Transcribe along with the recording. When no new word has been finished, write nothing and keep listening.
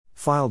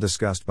File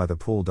Disgust by the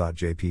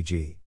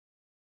Pool.jpg.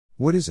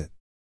 What is it?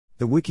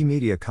 The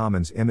Wikimedia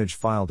Commons image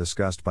file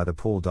Disgust by the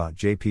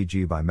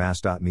Pool.jpg by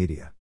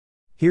mass.media.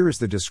 Here is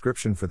the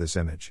description for this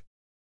image.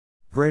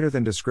 Greater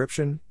than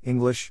description,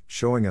 English,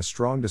 showing a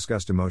strong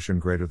disgust emotion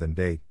greater than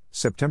date,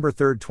 September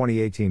 3,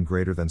 2018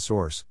 greater than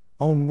source,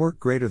 own work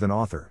greater than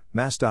author,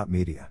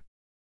 mass.media.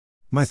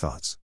 My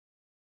thoughts.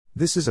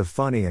 This is a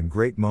funny and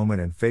great moment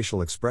and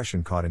facial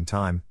expression caught in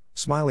time,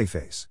 smiley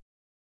face.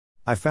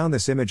 I found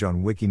this image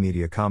on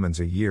Wikimedia Commons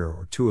a year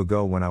or two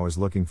ago when I was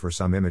looking for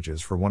some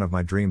images for one of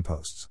my dream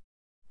posts.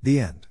 The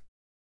end.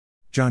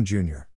 John Jr.